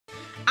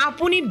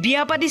আপুনি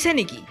বিয়া পাতিছে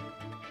নেকি?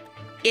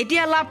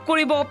 এতিয়া লাভ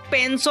কৰিব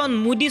পেঞ্চন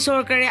মোদী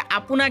চৰকাৰে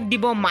আপোনাক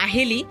দিব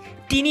মাহিলী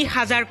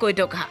 ৩০০০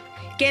 টকা।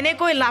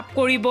 কেনেকৈ লাভ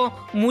কৰিব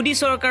মোদী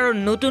চৰকাৰৰ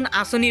নতুন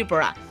আঁচনিৰ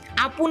পৰা?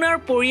 আপোনাৰ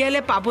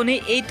পৰিয়ালে পাবনে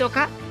এই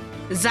টকা?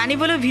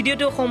 জানিবলৈ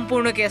ভিডিঅ'টো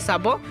সম্পূৰ্ণকৈ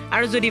চাব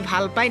আৰু যদি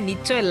ভাল পায়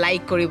নিশ্চয়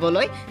লাইক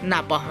কৰিবলৈ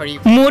নাপাহৰিব।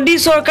 মোদী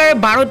চৰকাৰে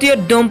ভাৰতীয়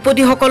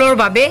দম্পতীসকলৰ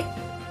বাবে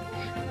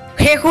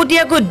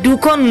শেহতীয়াকৈ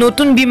দুখন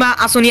নতুন বীমা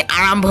আঁচনি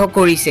আৰম্ভ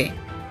কৰিছে।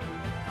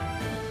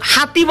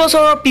 ৬০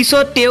 বছৰৰ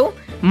পিছত তেওঁ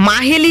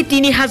মাহিলী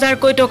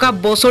 ৩০০০ টকা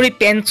বছৰি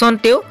পেঞ্চন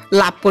তেওঁ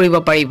লাভ কৰিব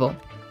পাৰিব।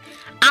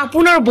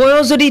 আপোনাৰ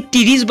বয়স যদি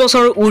 ৩০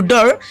 বছৰ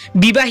ঊৰ্ধৰ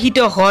বিবাহিত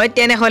হয়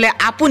তেনেহ'লে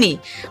আপুনি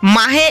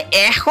মাহে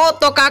 ১০০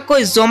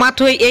 টকাকৈ জমা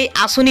থৈ এই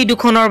আঁচনি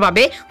দুখনৰ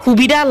বাবে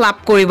সুবিধা লাভ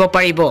কৰিব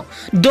পাৰিব।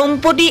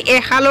 দম্পতী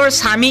এহালৰ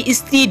স্বামী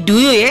স্ত্ৰী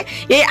দুয়োৱে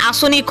এই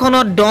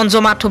আঁচনিখনত ধন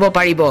জমা থ'ব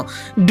পাৰিব।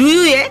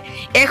 দুয়োৱে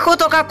 ১০০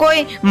 টকাকৈ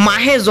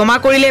মাহে জমা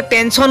কৰিলে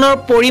পেঞ্চনৰ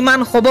পৰিমাণ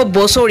হ'ব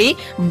বছৰি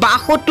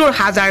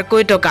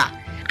 ৭২,০০০ টকা।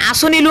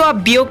 আঁচনি লোৱা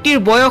ব্যক্তিৰ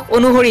বয়স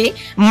অনুসৰি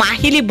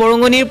মাহিলী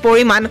বৰঙণিৰ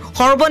পৰিমাণ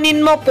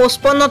সৰ্বনিম্ন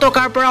 ৫৫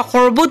 টকাৰ পৰা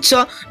সৰ্বোচ্চ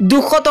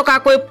 ২০০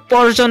 টকাকৈ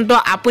পৰ্যন্ত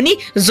আপুনি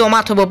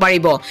জমা থ'ব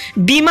পাৰিব।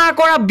 বীমা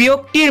কৰা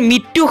ব্যক্তিৰ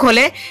মৃত্যু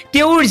হ'লে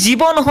তেওঁৰ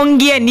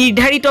জীৱনসংগীয়ে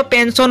নিৰ্ধাৰিত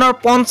পেঞ্চনৰ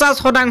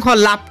 ৫০%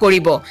 লাভ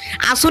কৰিব।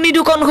 আঁচনি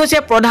দুখন হৈছে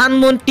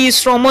প্ৰধানমন্ত্ৰী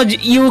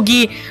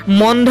শ্ৰমযোগী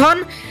মনধন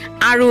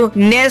আৰু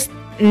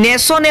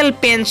নেশ্যনেল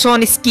পেঞ্চন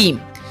স্কিম।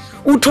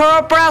 ১৮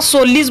 পৰা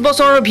 ৪০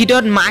 বছৰৰ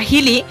ভিতৰত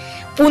মাহিলী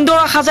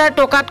 ১৫,০০০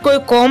 টকাতকৈ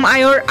কম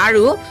আয়ৰ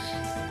আৰু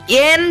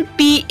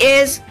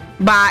NPS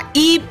বা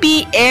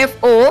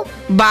EPFO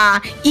বা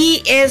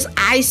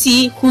ESIC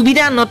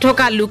সুবিধা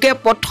নথকা লোকে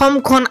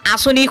প্ৰথমখন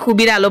আঁচনিৰ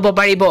সুবিধা ল'ব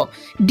পাৰিব।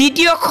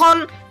 দ্বিতীয়খন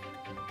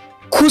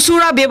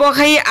খুচুৰা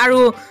ব্যৱসায়ী আৰু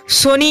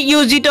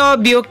স্বনিয়োজিত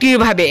ব্যক্তিৰ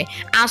বাবে।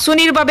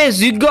 আঁচনিৰ বাবে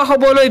যোগ্য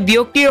হ'বলৈ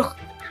ব্যক্তিৰ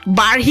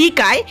বাৰ্ষিক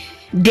আয়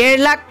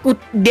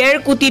 ১.৫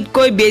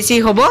 কোটিতকৈ বেছি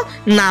হ'ব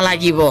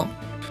নালাগিব।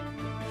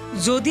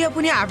 যদি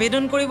আপুনি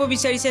আবেদন কৰিব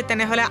বিচাৰিছে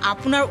তেনেহ'লে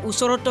আপোনাৰ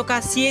ওচৰত থকা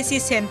CSC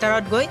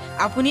চেণ্টাৰত গৈ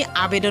আপুনি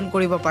আবেদন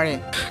কৰিব পাৰে।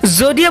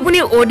 যদি আপুনি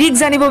অধিক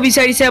জানিব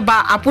বিচাৰিছে বা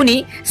আপুনি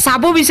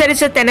চাব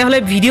বিচাৰিছে তেনেহ'লে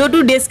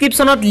ভিডিঅ'টোৰ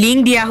ডেছক্ৰিপশ্যনত লিংক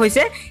দিয়া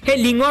হৈছে। সেই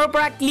লিংকৰ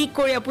পৰা ক্লিক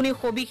কৰি আপুনি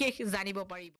সবিশেষ জানিব পাৰিব।